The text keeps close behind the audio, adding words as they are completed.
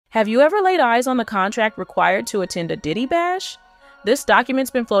Have you ever laid eyes on the contract required to attend a Diddy bash? This document's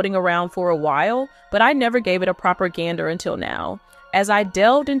been floating around for a while, but I never gave it a proper gander until now. As I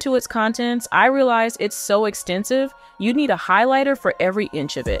delved into its contents, I realized it's so extensive, you'd need a highlighter for every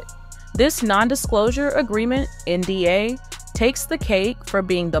inch of it. This non-disclosure agreement, NDA, takes the cake for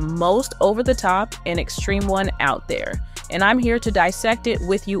being the most over-the-top and extreme one out there, and I'm here to dissect it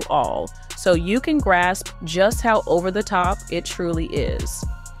with you all, so you can grasp just how over-the-top it truly is.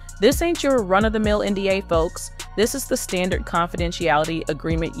 This ain't your run-of-the-mill NDA, folks. This is the standard confidentiality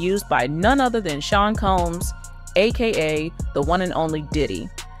agreement used by none other than Sean Combs, aka the one and only Diddy.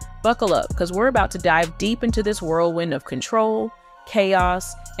 Buckle up, because we're about to dive deep into this whirlwind of control,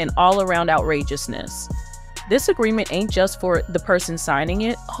 chaos, and all-around outrageousness. This agreement ain't just for the person signing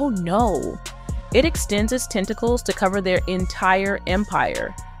it. Oh no. It extends its tentacles to cover their entire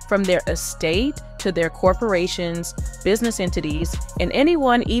empire, from their estate to their corporations, business entities, and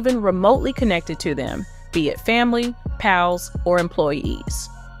anyone even remotely connected to them, be it family, pals, or employees.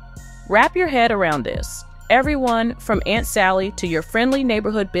 Wrap your head around this. Everyone, from Aunt Sally to your friendly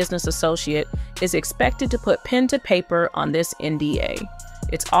neighborhood business associate, is expected to put pen to paper on this NDA.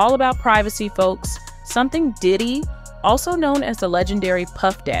 It's all about privacy, folks, something Diddy, also known as the legendary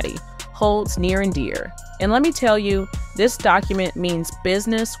Puff Daddy, holds near and dear. And let me tell you, this document means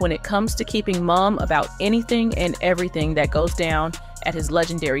business when it comes to keeping mum about anything and everything that goes down at his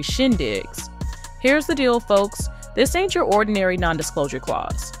legendary shindigs. Here's the deal, folks. This ain't your ordinary non-disclosure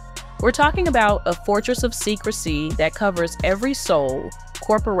clause. We're talking about a fortress of secrecy that covers every soul,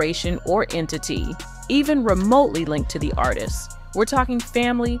 corporation, or entity, even remotely linked to the artist. We're talking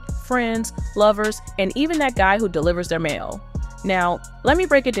family, friends, lovers, and even that guy who delivers their mail. Now, let me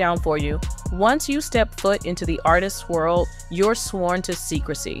break it down for you. Once you step foot into the artist's world, you're sworn to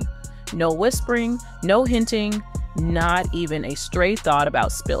secrecy. No whispering, no hinting, not even a stray thought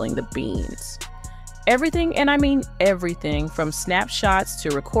about spilling the beans. Everything, and I mean everything, from snapshots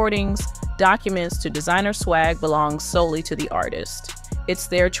to recordings, documents to designer swag belongs solely to the artist. It's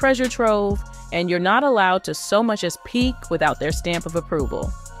their treasure trove, and you're not allowed to so much as peek without their stamp of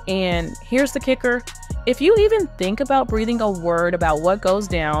approval. And here's the kicker. If you even think about breathing a word about what goes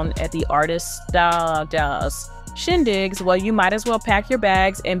down at the artist's shindigs, well, you might as well pack your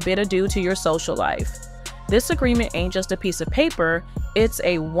bags and bid adieu to your social life. This agreement ain't just a piece of paper, it's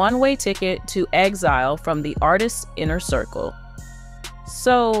a one-way ticket to exile from the artist's inner circle.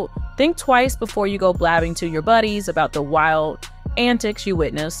 So think twice before you go blabbing to your buddies about the wild antics you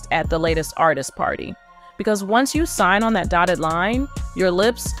witnessed at the latest artist party. Because once you sign on that dotted line, your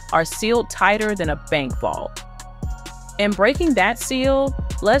lips are sealed tighter than a bank vault. And breaking that seal,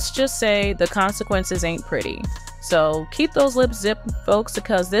 let's just say the consequences ain't pretty. So keep those lips zipped, folks,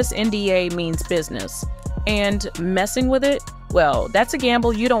 because this NDA means business. And messing with it, well, that's a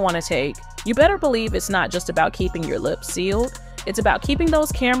gamble you don't want to take. You better believe it's not just about keeping your lips sealed, it's about keeping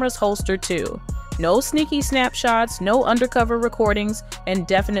those cameras holstered too. No sneaky snapshots, no undercover recordings, and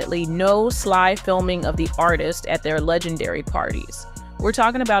definitely no sly filming of the artist at their legendary parties. We're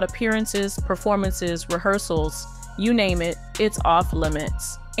talking about appearances, performances, rehearsals, you name it, it's off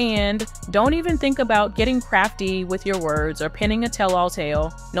limits. And don't even think about getting crafty with your words or penning a tell-all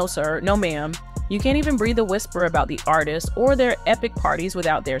tale. No sir, no ma'am. You can't even breathe a whisper about the artist or their epic parties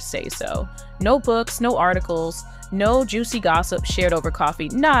without their say-so. No books, no articles, no juicy gossip shared over coffee,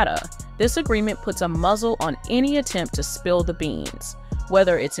 nada. This agreement puts a muzzle on any attempt to spill the beans,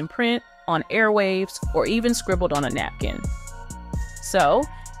 whether it's in print, on airwaves, or even scribbled on a napkin. So,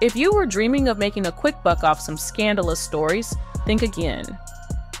 if you were dreaming of making a quick buck off some scandalous stories, think again.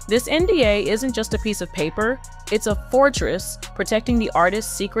 This NDA isn't just a piece of paper, it's a fortress protecting the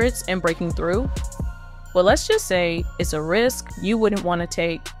artist's secrets and breaking through. Well, let's just say it's a risk you wouldn't want to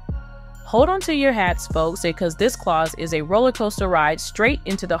take. Hold on to your hats, folks, because this clause is a roller coaster ride straight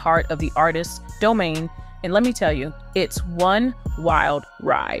into the heart of the artist's domain. And let me tell you, it's one wild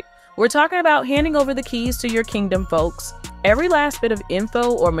ride. We're talking about handing over the keys to your kingdom, folks. Every last bit of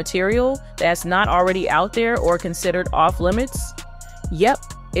info or material that's not already out there or considered off limits. Yep,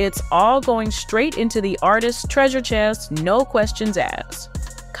 it's all going straight into the artist's treasure chest, no questions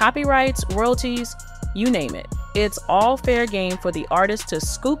asked. Copyrights, royalties, you name it. It's all fair game for the artist to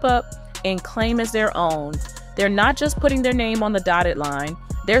scoop up and claim as their own. They're not just putting their name on the dotted line,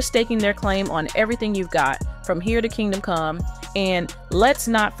 they're staking their claim on everything you've got, from here to kingdom come. And let's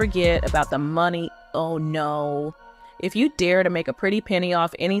not forget about the money. Oh no. If you dare to make a pretty penny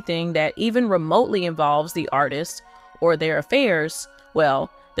off anything that even remotely involves the artist or their affairs,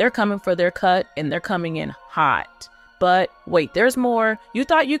 well, they're coming for their cut and they're coming in hot. But wait, there's more. You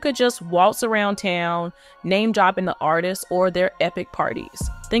thought you could just waltz around town, name dropping the artist or their epic parties.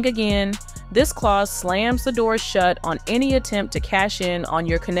 Think again. This clause slams the door shut on any attempt to cash in on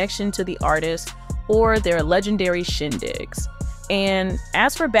your connection to the artist or their legendary shindigs. And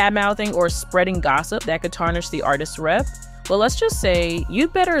as for badmouthing or spreading gossip that could tarnish the artist's rep, well, let's just say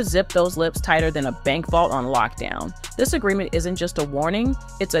you'd better zip those lips tighter than a bank vault on lockdown. This agreement isn't just a warning,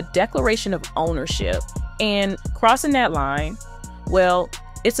 it's a declaration of ownership. And crossing that line, well,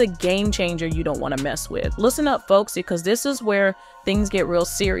 it's a game changer you don't want to mess with. Listen up, folks, because this is where things get real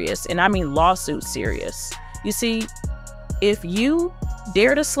serious, and I mean lawsuit serious. You see, if you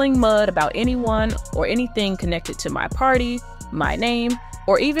dare to sling mud about anyone or anything connected to my party, my name,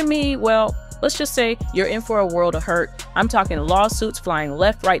 or even me, well, let's just say you're in for a world of hurt. I'm talking lawsuits flying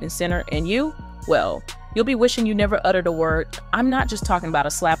left, right, and center, and you, well, you'll be wishing you never uttered a word. I'm not just talking about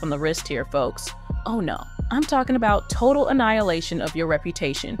a slap on the wrist here, folks. Oh no, I'm talking about total annihilation of your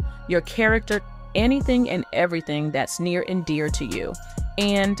reputation, your character, anything and everything that's near and dear to you.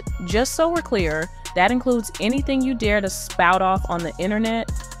 And just so we're clear, that includes anything you dare to spout off on the internet,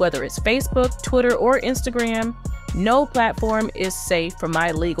 whether it's Facebook, Twitter, or Instagram. No platform is safe from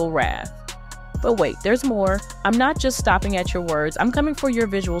my legal wrath. But wait, there's more. I'm not just stopping at your words, I'm coming for your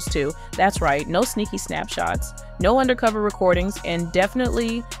visuals too. That's right, no sneaky snapshots, no undercover recordings, and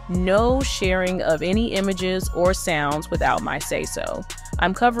definitely no sharing of any images or sounds without my say-so.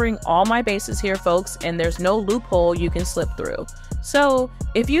 I'm covering all my bases here, folks, and there's no loophole you can slip through. So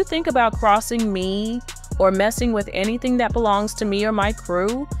if you think about crossing me or messing with anything that belongs to me or my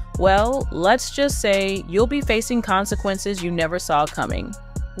crew, well, let's just say you'll be facing consequences you never saw coming.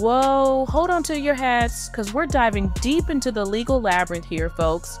 Whoa, hold on to your hats, because we're diving deep into the legal labyrinth here,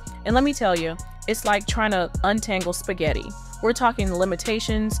 folks. And let me tell you, it's like trying to untangle spaghetti. We're talking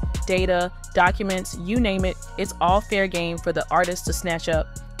limitations, data, documents, you name it. It's all fair game for the artist to snatch up.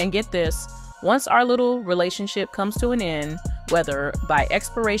 And get this, once our little relationship comes to an end, whether by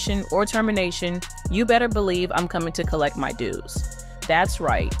expiration or termination, you better believe I'm coming to collect my dues. That's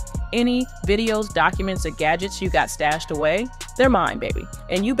right. Any videos, documents, or gadgets you got stashed away, they're mine, baby.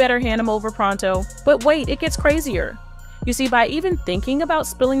 And you better hand them over pronto. But wait, it gets crazier. You see, by even thinking about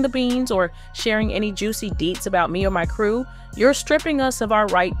spilling the beans or sharing any juicy deets about me or my crew, you're stripping us of our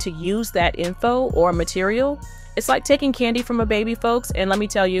right to use that info or material. It's like taking candy from a baby, folks, and let me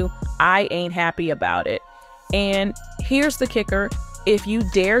tell you, I ain't happy about it. And here's the kicker. If you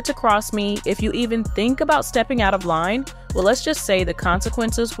dare to cross me, if you even think about stepping out of line, well, let's just say the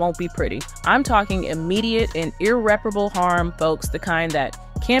consequences won't be pretty. I'm talking immediate and irreparable harm, folks, the kind that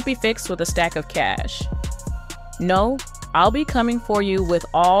can't be fixed with a stack of cash. No, I'll be coming for you with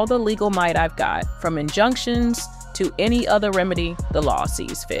all the legal might I've got, from injunctions to any other remedy the law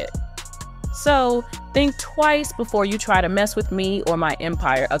sees fit. So think twice before you try to mess with me or my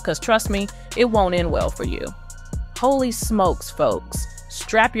empire, because trust me, it won't end well for you. Holy smokes, folks.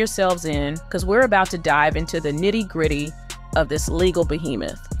 Strap yourselves in, because we're about to dive into the nitty-gritty of this legal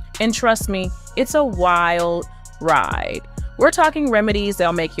behemoth. And trust me, it's a wild ride. We're talking remedies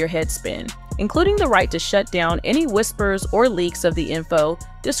that'll make your head spin, including the right to shut down any whispers or leaks of the info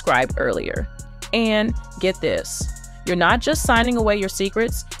described earlier. And get this, you're not just signing away your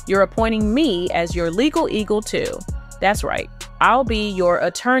secrets, you're appointing me as your legal eagle too. That's right, I'll be your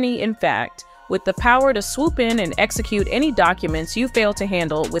attorney in fact, with the power to swoop in and execute any documents you fail to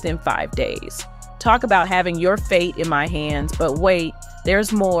handle within 5 days. Talk about having your fate in my hands, but wait,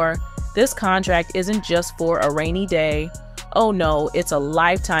 there's more. This contract isn't just for a rainy day. Oh no, it's a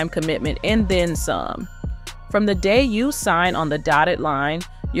lifetime commitment and then some. From the day you sign on the dotted line,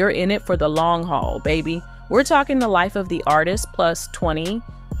 you're in it for the long haul, baby. We're talking the life of the artist plus 20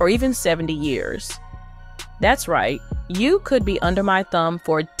 or even 70 years. That's right, you could be under my thumb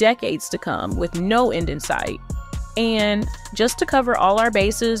for decades to come with no end in sight. And just to cover all our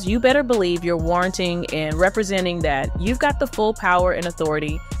bases, you better believe you're warranting and representing that you've got the full power and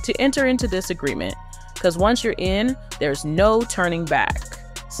authority to enter into this agreement. Because once you're in, there's no turning back.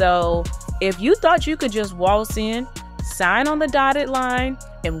 So if you thought you could just waltz in, sign on the dotted line,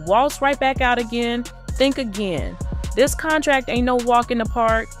 and waltz right back out again, think again. This contract ain't no walk in the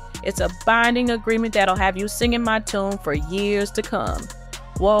park. It's a binding agreement that'll have you singing my tune for years to come.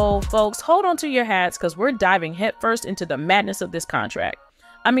 Whoa, folks, hold on to your hats, because we're diving headfirst into the madness of this contract.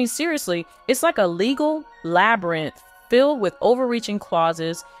 I mean, seriously, it's like a legal labyrinth filled with overreaching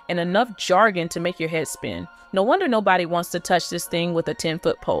clauses and enough jargon to make your head spin. No wonder nobody wants to touch this thing with a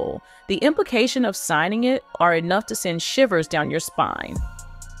 10-foot pole. The implication of signing it are enough to send shivers down your spine.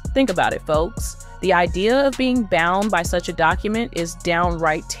 Think about it, folks. The idea of being bound by such a document is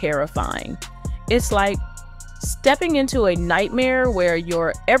downright terrifying. It's like stepping into a nightmare where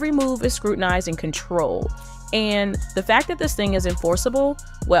your every move is scrutinized and controlled. And the fact that this thing is enforceable,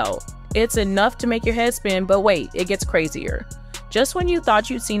 well, it's enough to make your head spin, but wait, it gets crazier. Just when you thought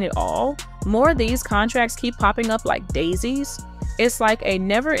you'd seen it all, more of these contracts keep popping up like daisies. It's like a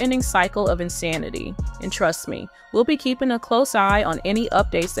never-ending cycle of insanity. And trust me, we'll be keeping a close eye on any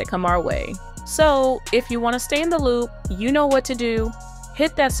updates that come our way. So if you want to stay in the loop, you know what to do.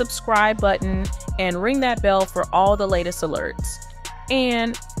 Hit that subscribe button and ring that bell for all the latest alerts.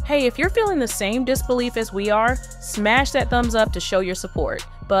 And hey, if you're feeling the same disbelief as we are, smash that thumbs up to show your support.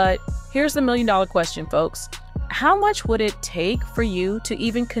 But here's the million-dollar question, folks. How much would it take for you to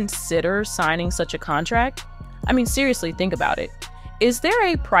even consider signing such a contract? I mean, seriously, think about it. Is there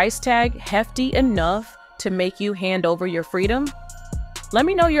a price tag hefty enough to make you hand over your freedom? Let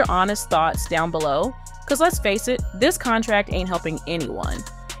me know your honest thoughts down below, because let's face it, this contract ain't helping anyone.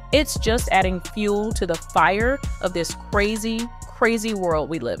 It's just adding fuel to the fire of this crazy world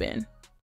we live in.